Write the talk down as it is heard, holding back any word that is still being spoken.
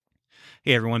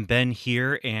Hey everyone, Ben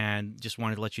here, and just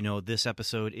wanted to let you know this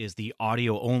episode is the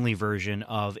audio-only version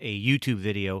of a YouTube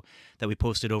video that we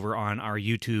posted over on our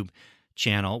YouTube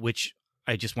channel, which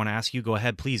I just want to ask you, go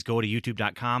ahead, please go to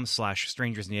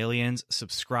youtube.com/strangers and aliens,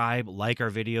 subscribe, like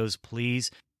our videos, please.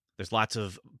 There's lots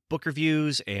of book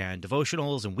reviews and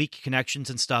devotionals and week connections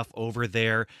and stuff over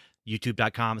there.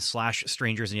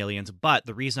 youtube.com/strangers and aliens. But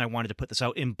the reason I wanted to put this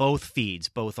out in both feeds,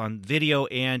 both on video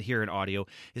and here in audio,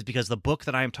 is because the book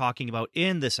that I am talking about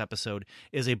in this episode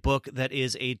is a book that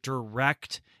is a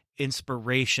direct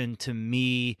inspiration to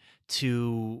me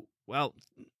to, well,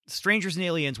 Strangers and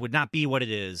Aliens would not be what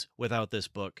it is without this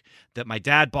book that my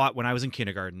dad bought when I was in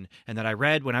kindergarten and that I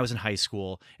read when I was in high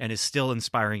school and is still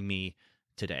inspiring me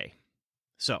today.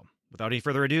 So, without any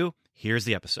further ado, here's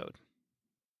the episode.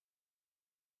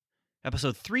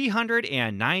 Episode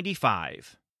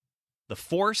 395, The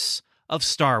Force of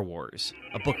Star Wars,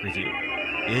 a book review.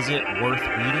 Is it worth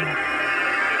reading?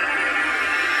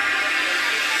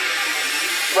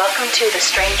 Welcome to the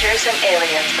Strangers and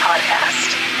Aliens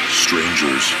podcast.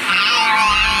 Strangers.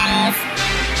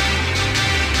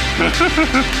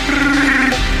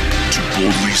 To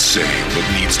boldly say what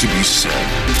needs to be said.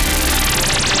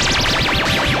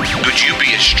 Would you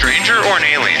be a stranger or an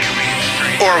alien?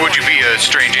 Or would you be a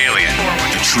strange alien?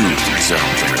 The truth is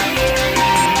out there.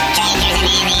 Strangers and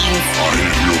aliens. I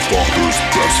am your father's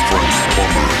best friend,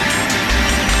 Plumber.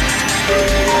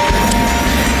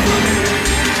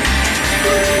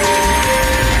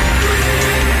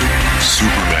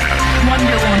 Superman.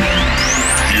 Wonder Woman.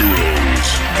 Heroes.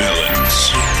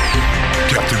 Villains.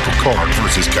 Captain Picard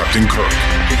versus Captain Kirk.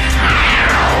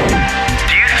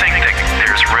 Do you think that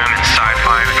there's room in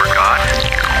sci-fi for God?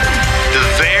 The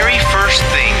very first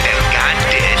thing that God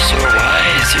did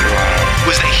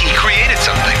was that he created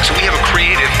something. So we have a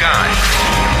creative God.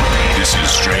 This is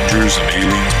Strangers and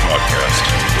Aliens Podcast.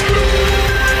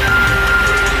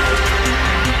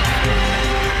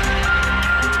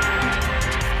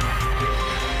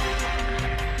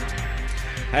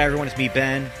 Hi everyone, it's me,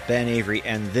 Ben Avery,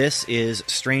 and this is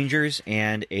Strangers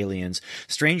and Aliens.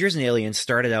 Strangers and Aliens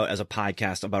started out as a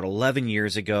podcast about 11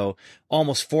 years ago,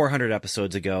 almost 400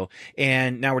 episodes ago,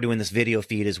 and now we're doing this video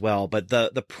feed as well, but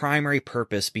the primary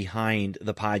purpose behind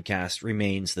the podcast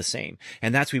remains the same,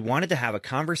 and that's we wanted to have a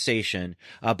conversation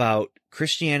about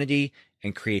Christianity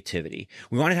and creativity.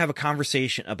 We wanted to have a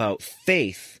conversation about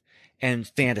faith and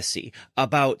fantasy,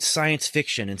 about science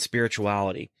fiction and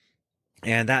spirituality.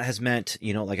 And that has meant,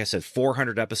 like I said,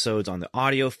 400 episodes on the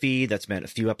audio feed. That's meant a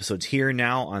few episodes here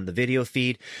now on the video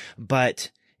feed.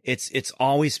 But it's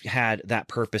always had that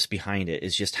purpose behind it,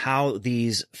 is just how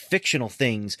these fictional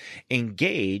things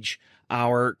engage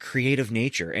our creative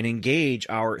nature and engage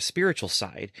our spiritual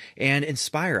side and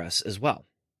inspire us as well.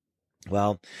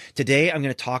 Well, today I'm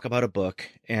going to talk about a book,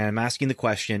 and I'm asking the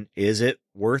question, is it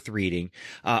worth reading?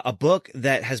 A book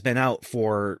that has been out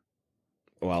for,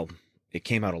 well, it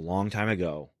came out a long time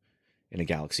ago in a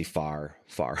galaxy far,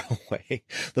 far away.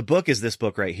 The book is this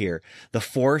book right here, The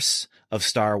Force of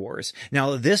Star Wars.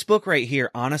 Now, this book right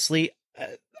here, honestly,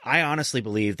 I honestly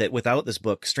believe that without this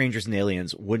book, Strangers and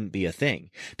Aliens wouldn't be a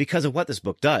thing because of what this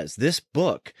book does. This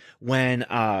book, when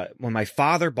my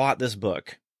father bought this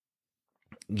book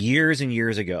years and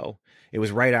years ago, it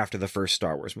was right after the first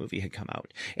Star Wars movie had come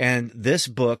out. And this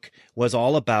book was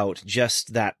all about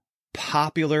just that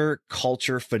popular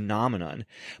culture phenomenon,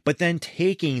 but then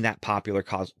taking that popular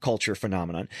culture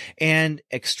phenomenon and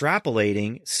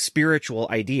extrapolating spiritual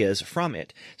ideas from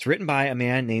it. It's written by a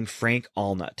man named Frank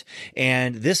Allnut.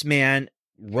 And this man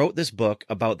wrote this book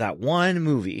about that one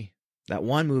movie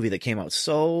that came out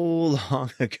so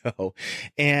long ago.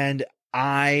 And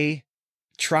I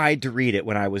tried to read it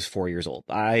when I was 4 years old.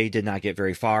 I did not get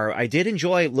very far. I did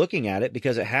enjoy looking at it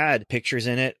because it had pictures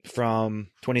in it from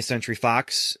 20th Century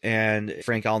Fox, and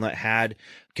Frank Allnut had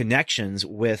connections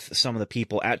with some of the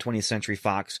people at 20th Century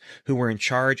Fox who were in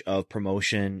charge of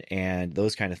promotion and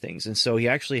those kind of things. And so he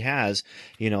actually has,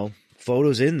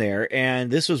 photos in there, and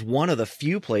this was one of the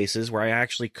few places where I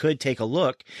actually could take a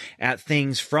look at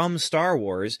things from Star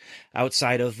Wars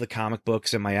outside of the comic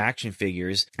books and my action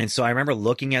figures. And so I remember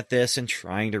looking at this and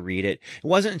trying to read it. It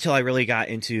wasn't until I really got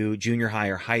into junior high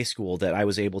or high school that I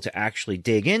was able to actually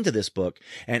dig into this book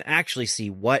and actually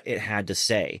see what it had to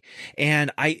say.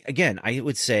 And I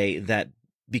would say that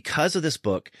because of this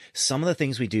book, some of the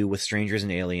things we do with Strangers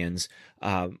and Aliens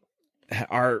are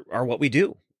what we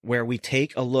do. where we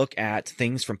take a look at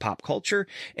things from pop culture,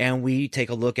 and we take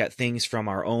a look at things from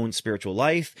our own spiritual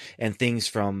life and things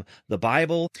from the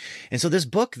Bible. And so this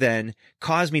book then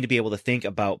caused me to be able to think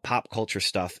about pop culture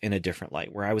stuff in a different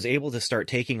light, where I was able to start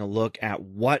taking a look at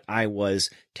what I was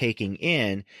taking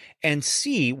in and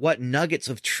see what nuggets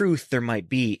of truth there might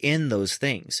be in those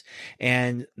things.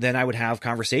 And then I would have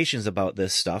conversations about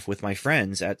this stuff with my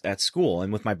friends at school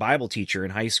and with my Bible teacher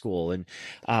in high school. And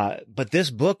but this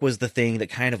book was the thing that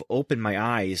kind of opened my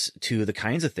eyes to the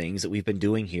kinds of things that we've been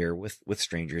doing here with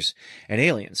Strangers and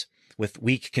Aliens, with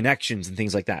weak connections and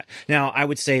things like that. Now, I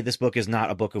would say this book is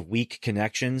not a book of weak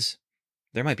connections.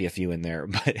 There might be a few in there,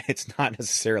 but it's not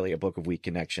necessarily a book of weak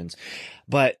connections.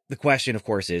 But the question, of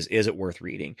course, is it worth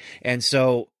reading? And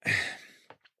so,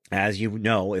 as you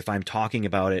know, if I'm talking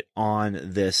about it on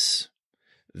this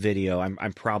video,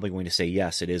 I'm probably going to say,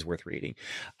 yes, it is worth reading.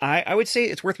 I would say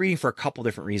it's worth reading for a couple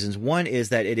different reasons. One is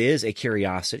that it is a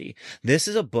curiosity. This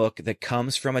is a book that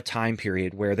comes from a time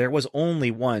period where there was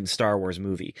only one Star Wars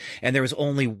movie, and there was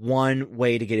only one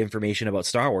way to get information about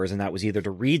Star Wars, and that was either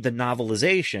to read the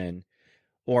novelization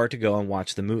or to go and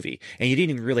watch the movie. And you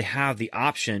didn't even really have the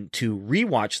option to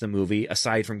rewatch the movie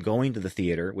aside from going to the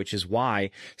theater, which is why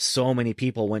so many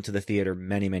people went to the theater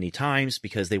many, many times,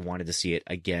 because they wanted to see it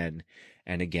again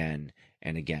and again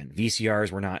and again.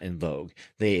 VCRs were not in vogue.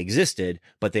 They existed,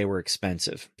 but they were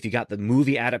expensive. If you got the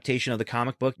movie adaptation of the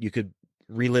comic book, you could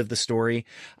relive the story.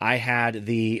 I had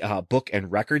the book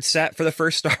and record set for the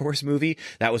first Star Wars movie.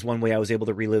 That was one way I was able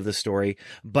to relive the story,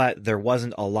 but there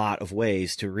wasn't a lot of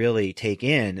ways to really take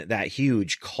in that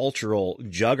huge cultural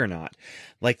juggernaut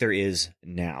like there is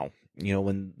now. You know,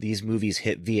 when these movies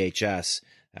hit VHS,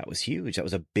 that was huge. That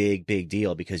was a big, big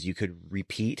deal because you could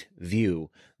repeat view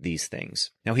these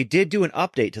things. Now, he did do an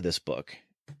update to this book.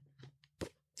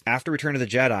 After Return of the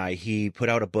Jedi, he put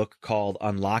out a book called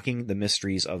Unlocking the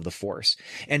Mysteries of the Force.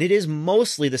 And it is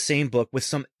mostly the same book with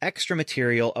some extra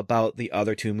material about the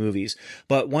other two movies.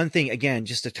 But one thing, again,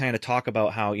 just to kind of talk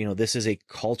about how, you know, this is a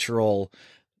cultural,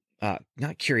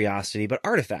 not curiosity, but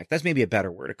artifact. That's maybe a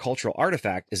better word. A cultural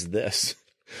artifact is this.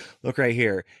 Look right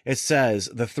here. It says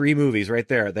the three movies right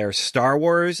there. They're Star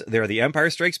Wars, they're The Empire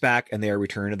Strikes Back, and they are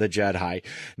Return of the Jedi.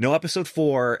 No Episode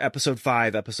 4, Episode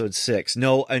 5, Episode 6.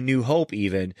 No A New Hope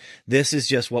even. This is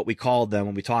just what we called them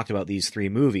when we talked about these three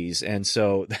movies. And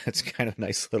so that's kind of a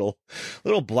nice little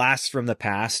blast from the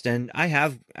past. And I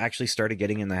have actually started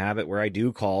getting in the habit where I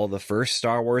do call the first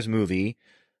Star Wars movie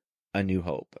A New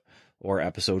Hope or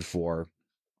Episode 4.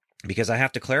 Because I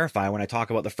have to clarify when I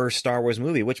talk about the first Star Wars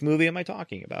movie, which movie am I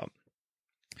talking about?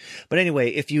 But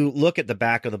anyway, if you look at the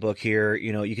back of the book here,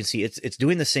 you know, you can see it's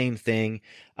doing the same thing.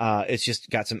 It's just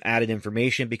got some added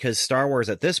information because Star Wars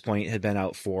at this point had been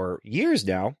out for years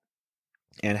now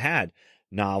and had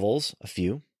novels, a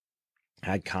few,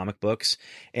 had comic books,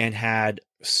 and had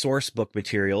source book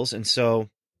materials. And so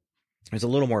there's a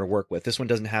little more to work with. This one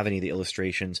doesn't have any of the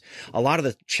illustrations. A lot of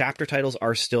the chapter titles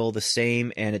are still the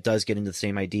same, and it does get into the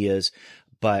same ideas,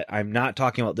 but I'm not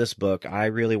talking about this book. I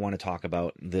really want to talk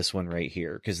about this one right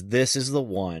here, because this is the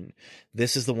one.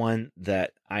 This is the one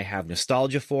that I have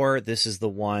nostalgia for. This is the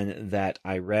one that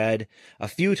I read a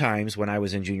few times when I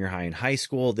was in junior high and high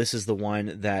school. This is the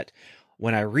one that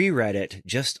when I reread it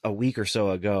just a week or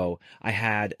so ago, I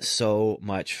had so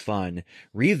much fun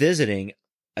revisiting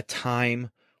a time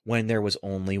when there was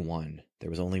only one. There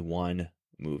was only one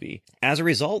movie. As a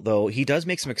result, though, he does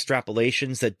make some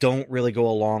extrapolations that don't really go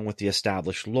along with the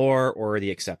established lore or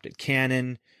the accepted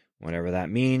canon, whatever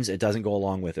that means. It doesn't go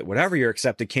along with it. Whatever your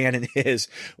accepted canon is,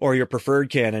 or your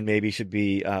preferred canon maybe should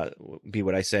be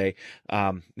what I say.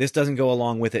 This doesn't go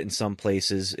along with it in some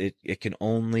places. It can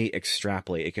only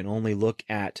extrapolate. It can only look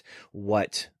at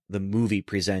what the movie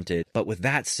presented. But with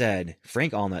that said,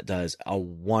 Frank Allnut does a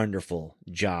wonderful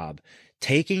job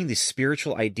taking the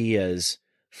spiritual ideas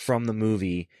from the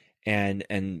movie and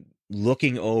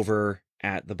looking over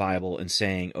at the Bible and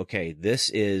saying, okay, this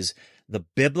is the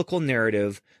biblical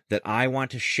narrative that I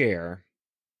want to share.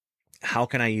 How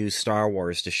can I use Star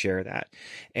Wars to share that?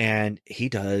 And he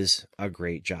does a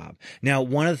great job. Now,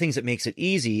 one of the things that makes it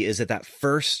easy is that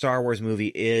first Star Wars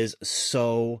movie is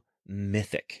so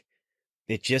mythic.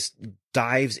 It just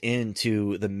dives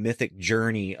into the mythic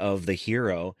journey of the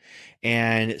hero.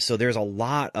 And so there's a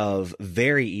lot of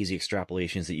very easy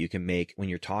extrapolations that you can make when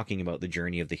you're talking about the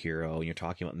journey of the hero and you're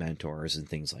talking about mentors and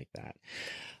things like that.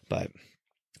 But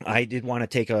I did want to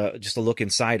take just a look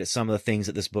inside at some of the things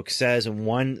that this book says. And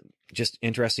one just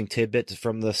interesting tidbit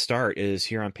from the start is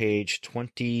here on page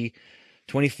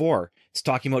 24. It's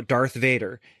talking about Darth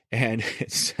Vader. And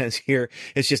it says here,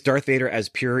 it's just Darth Vader as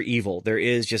pure evil. There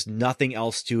is just nothing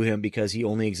else to him because he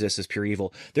only exists as pure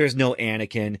evil. There's no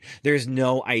Anakin. There's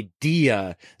no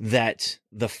idea that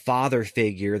the father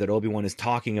figure that Obi-Wan is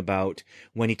talking about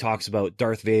when he talks about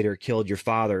Darth Vader killed your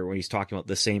father, when he's talking about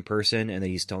the same person and that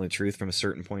he's telling the truth from a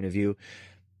certain point of view.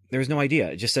 There's no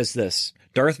idea. It just says this.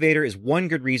 Darth Vader is one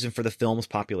good reason for the film's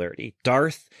popularity.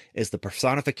 Darth is the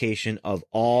personification of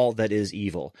all that is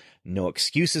evil. No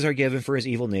excuses are given for his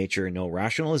evil nature, no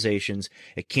rationalizations.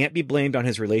 It can't be blamed on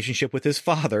his relationship with his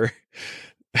father.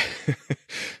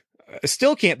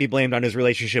 Still can't be blamed on his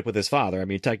relationship with his father, I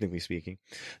mean, technically speaking.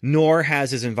 Nor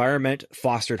has his environment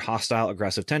fostered hostile,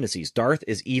 aggressive tendencies. Darth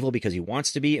is evil because he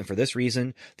wants to be, and for this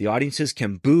reason, the audiences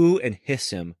can boo and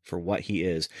hiss him for what he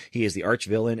is. He is the arch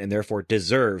villain and therefore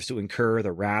deserves to incur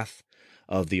the wrath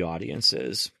of the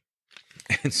audiences.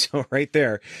 And so right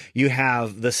there, you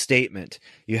have the statement.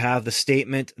 You have the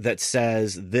statement that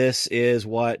says this is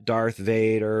what Darth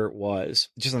Vader was.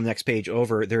 Just on the next page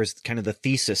over, there's kind of the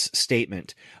thesis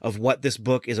statement of what this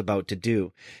book is about to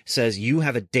do. It says, you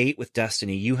have a date with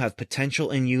destiny. You have potential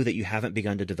in you that you haven't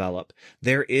begun to develop.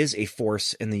 There is a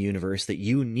force in the universe that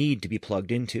you need to be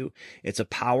plugged into. It's a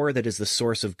power that is the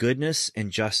source of goodness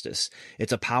and justice.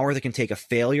 It's a power that can take a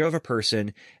failure of a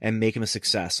person and make him a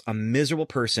success, a miserable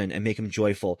person and make him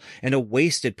joyful, and a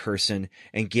wasted person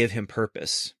and give him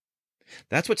purpose.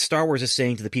 That's what Star Wars is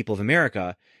saying to the people of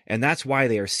America, and that's why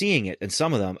they are seeing it, and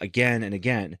some of them, again and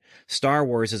again. Star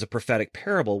Wars is a prophetic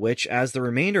parable which, as the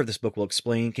remainder of this book will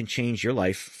explain, can change your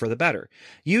life for the better.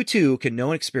 You too can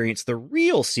know and experience the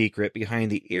real secret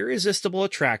behind the irresistible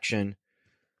attraction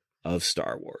of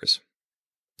Star Wars.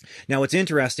 Now, what's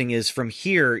interesting is from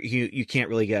here, you can't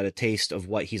really get a taste of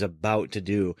what he's about to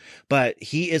do, but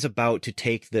he is about to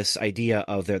take this idea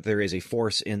of that there is a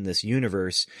force in this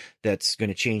universe that's going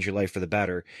to change your life for the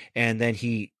better. And then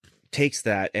he takes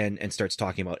that and starts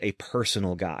talking about a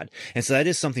personal God. And so that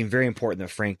is something very important that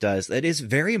Frank does. That is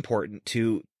very important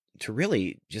to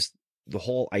really just the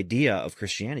whole idea of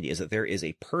Christianity, is that there is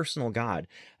a personal God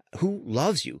who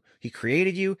loves you. He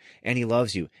created you and he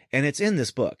loves you. And it's in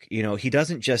this book. You know, he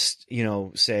doesn't just,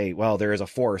 say, well, there is a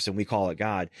force and we call it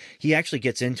God. He actually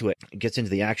gets into it, gets into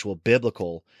the actual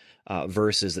biblical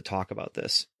verses that talk about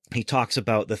this. He talks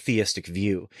about the theistic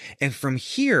view. And from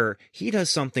here, he does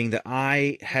something that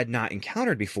I had not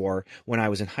encountered before when I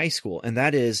was in high school. And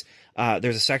that is,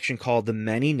 there's a section called The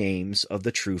Many Names of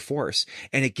the True Force.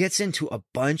 And it gets into a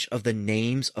bunch of the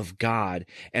names of God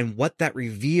and what that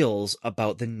reveals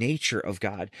about the nature of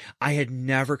God. I had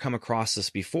never come across this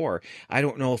before. I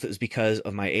don't know if it was because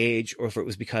of my age or if it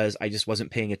was because I just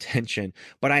wasn't paying attention,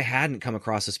 but I hadn't come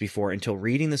across this before until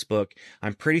reading this book.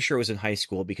 I'm pretty sure it was in high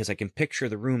school because I can picture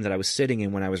the room that I was sitting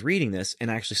in when I was reading this, and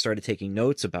I actually started taking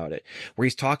notes about it, where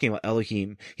he's talking about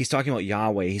Elohim, he's talking about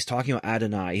Yahweh, he's talking about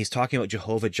Adonai, he's talking about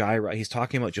Jehovah Jireh, he's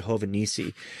talking about Jehovah Nisi,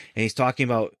 and he's talking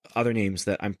about other names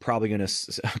that I'm probably going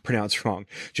to pronounce wrong.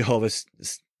 Jehovah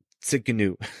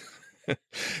Tsidkenu.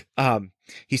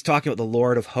 He's talking about the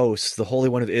Lord of hosts, the Holy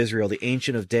One of Israel, the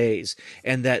Ancient of Days,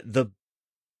 and that the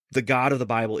God of the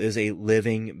Bible is a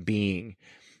living being.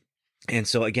 And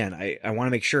so again, I want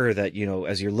to make sure that,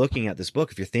 as you're looking at this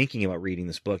book, if you're thinking about reading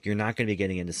this book, you're not going to be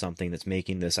getting into something that's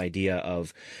making this idea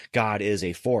of God is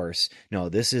a force. No,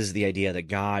 this is the idea that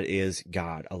God is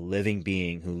God, a living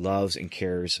being who loves and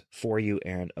cares for you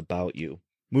and about you.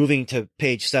 Moving to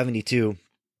page 72,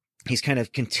 he's kind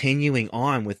of continuing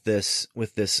on with this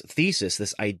thesis,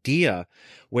 this idea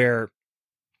where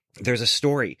there's a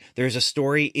story. There's a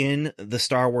story in the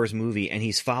Star Wars movie, and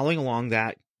he's following along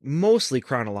that mostly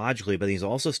chronologically, but he's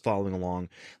also following along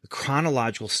the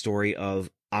chronological story of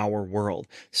our world,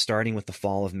 starting with the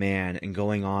fall of man and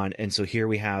going on. And so here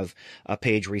we have a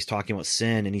page where he's talking about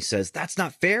sin, and he says, that's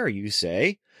not fair, you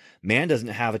say. Man doesn't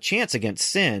have a chance against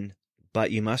sin, but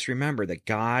you must remember that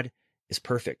God is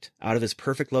perfect. Out of his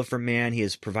perfect love for man, he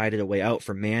has provided a way out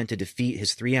for man to defeat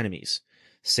his three enemies,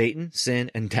 Satan, sin,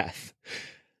 and death.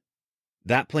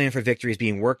 That plan for victory is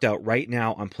being worked out right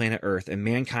now on planet Earth, and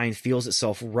mankind feels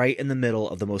itself right in the middle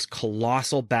of the most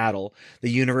colossal battle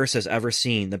the universe has ever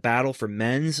seen, the battle for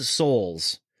men's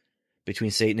souls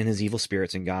between Satan and his evil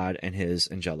spirits and God and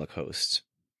his angelic hosts.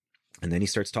 And then he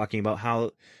starts talking about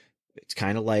how it's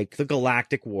kind of like the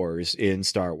galactic wars in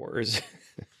Star Wars.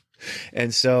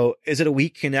 And so, is it a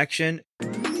weak connection?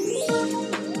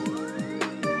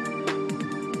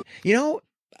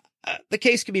 The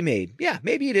case can be made. Yeah,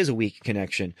 maybe it is a weak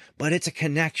connection, but it's a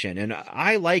connection. And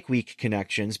I like weak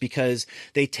connections because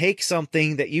they take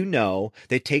something that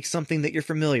they take something that you're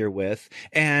familiar with,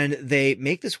 and they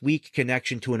make this weak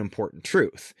connection to an important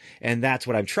truth. And that's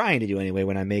what I'm trying to do anyway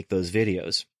when I make those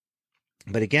videos.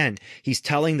 But again, he's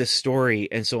telling the story.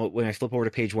 And so when I flip over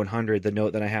to page 100, the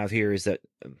note that I have here is that,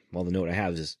 well, the note I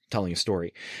have is telling a story.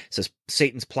 It says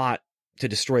Satan's plot to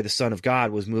destroy the Son of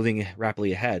God was moving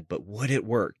rapidly ahead, but would it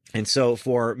work? And so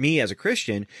for me as a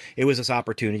Christian, it was this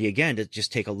opportunity again to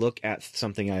just take a look at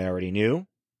something I already knew,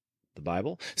 the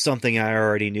Bible, something I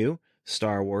already knew,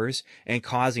 Star Wars, and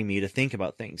causing me to think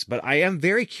about things. But I am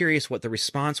very curious what the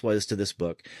response was to this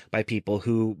book by people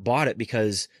who bought it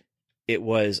because it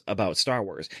was about Star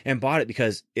Wars, and bought it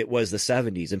because it was the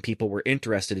 70s and people were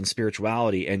interested in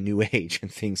spirituality and New Age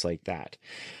and things like that.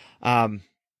 On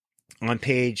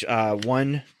page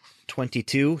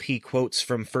 122, he quotes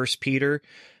from 1 Peter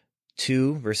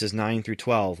 2 verses 9 through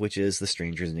 12, which is the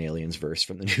Strangers and Aliens verse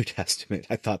from the New Testament.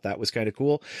 I thought that was kind of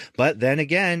cool. But then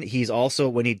again, he's also,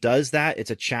 when he does that,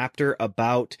 it's a chapter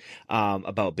about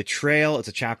betrayal. It's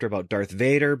a chapter about Darth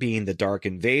Vader being the Dark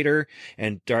Invader,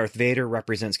 and Darth Vader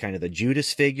represents kind of the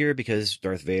Judas figure because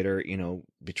Darth Vader,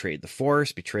 betrayed the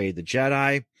Force, betrayed the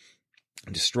Jedi,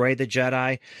 destroyed the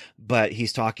Jedi. But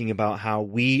he's talking about how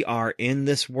we are in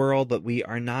this world, but we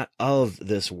are not of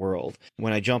this world.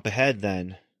 When I jump ahead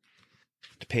then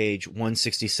to page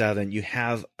 167, you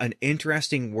have an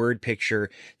interesting word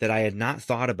picture that I had not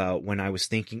thought about when I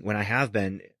have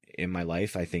been in my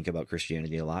life. I think about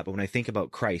Christianity a lot, but when I think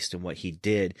about Christ and what he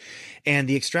did, and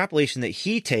the extrapolation that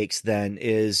he takes then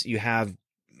is you have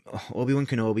Obi-Wan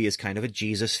Kenobi is kind of a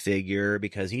Jesus figure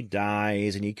because he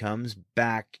dies and he comes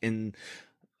back in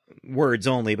words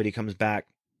only, but he comes back.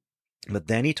 But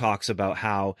then he talks about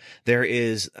how there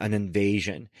is an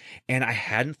invasion. And I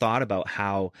hadn't thought about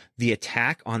how the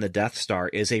attack on the Death Star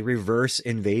is a reverse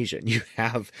invasion. You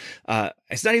have,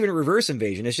 it's not even a reverse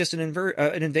invasion. It's just an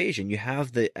invasion. You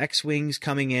have the X-Wings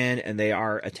coming in and they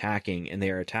are attacking,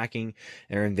 they're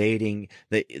invading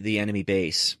the enemy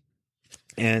base.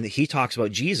 And he talks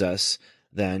about Jesus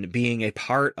then being a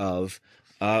part of,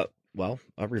 a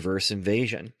reverse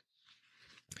invasion.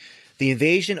 The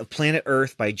invasion of planet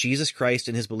Earth by Jesus Christ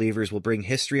and his believers will bring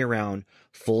history around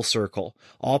full circle.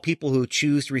 All people who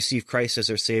choose to receive Christ as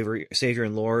their Savior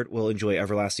and Lord will enjoy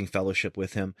everlasting fellowship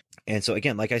with him. And so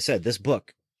again, like I said, this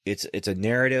book, it's a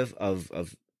narrative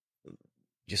of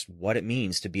just what it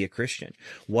means to be a Christian,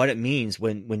 what it means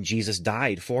when Jesus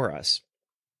died for us,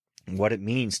 what it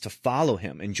means to follow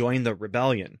him and join the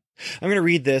rebellion. I'm going to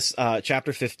read this,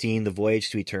 chapter 15, The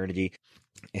Voyage to Eternity,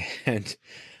 and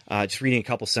just reading a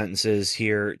couple sentences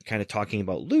here, kind of talking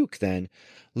about Luke then.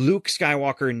 Luke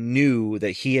Skywalker knew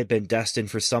that he had been destined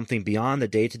for something beyond the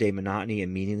day-to-day monotony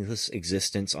and meaningless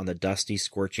existence on the dusty,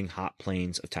 scorching hot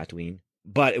plains of Tatooine.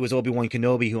 But it was Obi-Wan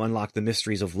Kenobi who unlocked the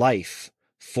mysteries of life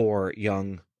for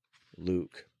young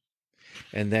Luke.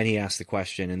 And then he asked the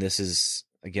question, and this is,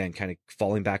 again, kind of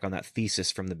falling back on that thesis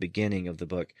from the beginning of the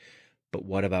book, but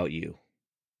what about you?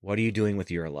 What are you doing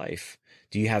with your life?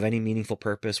 Do you have any meaningful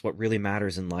purpose? What really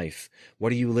matters in life?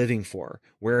 What are you living for?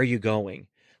 Where are you going?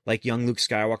 Like young Luke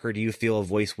Skywalker, do you feel a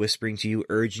voice whispering to you,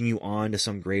 urging you on to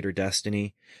some greater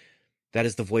destiny? That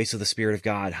is the voice of the Spirit of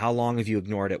God. How long have you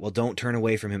ignored it? Well, don't turn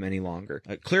away from him any longer.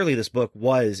 Clearly, this book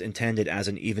was intended as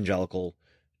an evangelical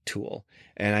tool.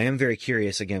 And I am very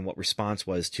curious, again, what response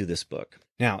was to this book.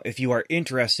 Now, if you are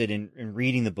interested in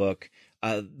reading the book,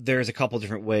 there's a couple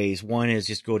different ways. One is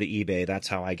just go to eBay. That's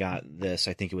how I got this.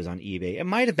 I think it was on eBay. It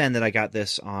might have been that I got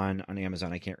this on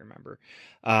Amazon. I can't remember.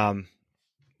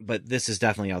 But this is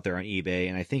definitely out there on eBay,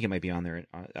 and I think it might be out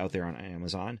there on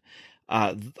Amazon.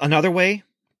 Another way,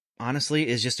 honestly,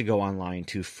 is just to go online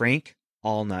to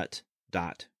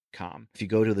frankallnut.com. If you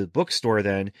go to the bookstore,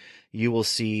 then you will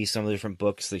see some of the different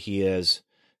books that he has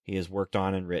worked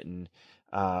on and written.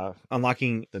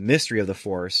 Unlocking the Mystery of the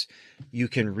Force, you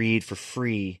can read for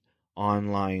free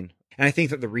online. And I think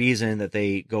that the reason that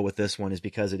they go with this one is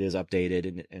because it is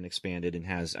updated and expanded and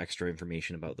has extra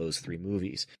information about those 3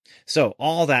 movies. So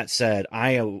all that said,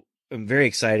 I am very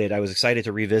excited. I was excited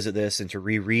to revisit this and to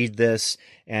reread this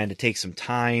and to take some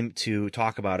time to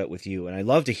talk about it with you. And I'd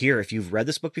love to hear if you've read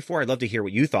this book before. I'd love to hear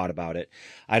what you thought about it.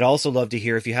 I'd also love to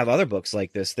hear if you have other books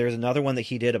like this. There's another one that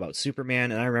he did about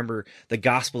Superman. And I remember The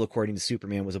Gospel According to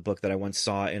Superman was a book that I once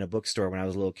saw in a bookstore when I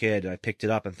was a little kid. And I picked it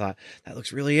up and thought, that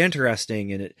looks really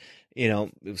interesting. And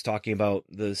it was talking about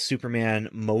the Superman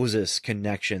Moses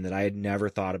connection that I had never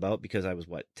thought about because I was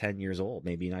 10 years old,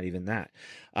 maybe not even that.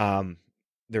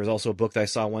 There was also a book that I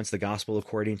saw once, The Gospel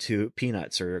According to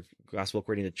Peanuts, or Gospel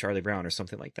According to Charlie Brown, or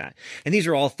something like that. And these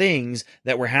are all things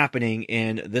that were happening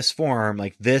in this form.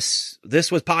 Like this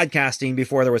was podcasting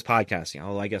before there was podcasting.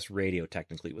 Although I guess radio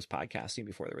technically was podcasting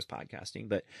before there was podcasting.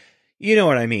 But, You know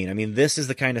what I mean? I mean, this is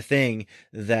the kind of thing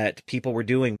that people were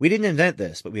doing. We didn't invent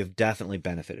this, but we have definitely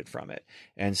benefited from it.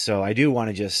 And so I do want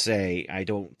to just say, I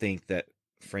don't think that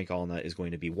Frank Allnut is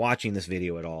going to be watching this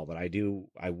video at all, but I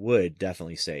would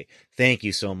definitely say thank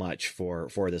you so much for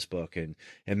this book. And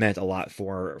it meant a lot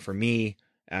for me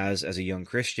as a young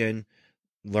Christian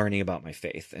learning about my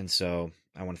faith. And so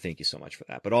I want to thank you so much for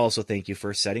that, but also thank you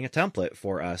for setting a template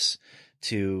for us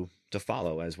to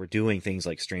follow as we're doing things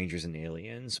like Strangers and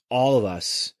Aliens. All of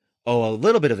us owe a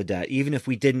little bit of a debt, even if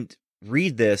we didn't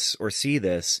read this or see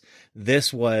this.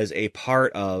 This was a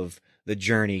part of the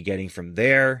journey getting from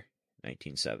there,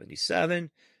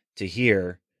 1977, to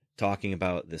here, talking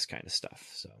about this kind of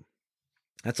stuff. So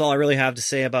that's all I really have to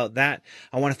say about that.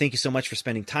 I want to thank you so much for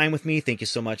spending time with me. Thank you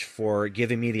so much for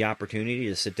giving me the opportunity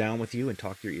to sit down with you and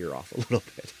talk your ear off a little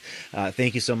bit.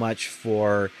 Thank you so much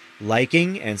for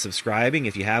liking and subscribing.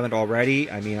 If you haven't already,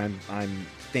 I mean, I'm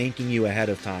thanking you ahead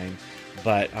of time.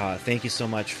 But thank you so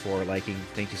much for liking.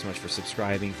 Thank you so much for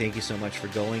subscribing. Thank you so much for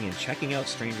going and checking out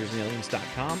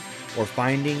strangersandaliens.com or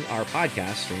finding our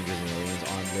podcast, Strangers and Aliens,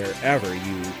 on wherever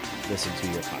you listen to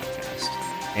your podcast.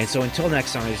 And so until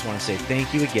next time, I just want to say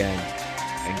thank you again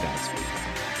and Godspeed.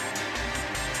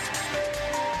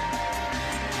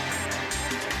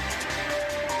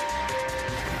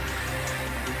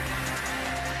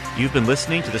 You've been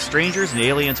listening to the Strangers and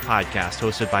Aliens podcast,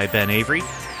 hosted by Ben Avery,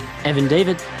 Evan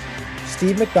David,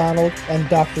 Steve McDonald, and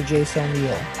Dr. Jason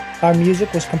O'Neill. Our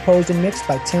music was composed and mixed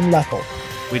by Tim Leffel.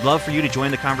 We'd love for you to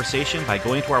join the conversation by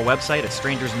going to our website at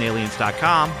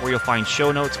strangersandaliens.com, where you'll find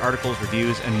show notes, articles,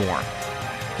 reviews, and more.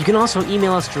 You can also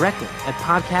email us directly at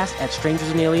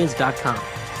podcast@strangersandaliens.com.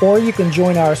 Or you can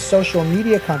join our social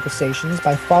media conversations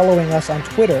by following us on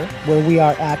Twitter, where we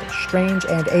are at Strange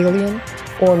and Alien,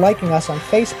 or liking us on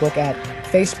Facebook at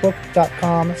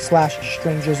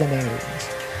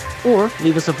facebook.com/strangersandaliens. Or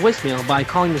leave us a voicemail by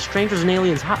calling the Strangers and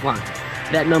Aliens hotline.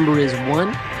 That number is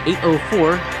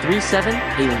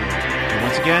 1-804-37-ALIEN. And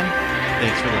once again,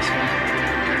 thanks for listening.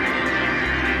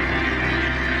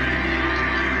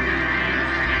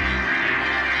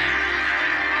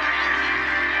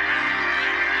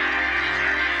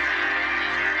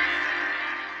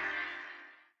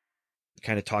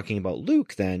 Kind of talking about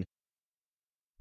Luke then,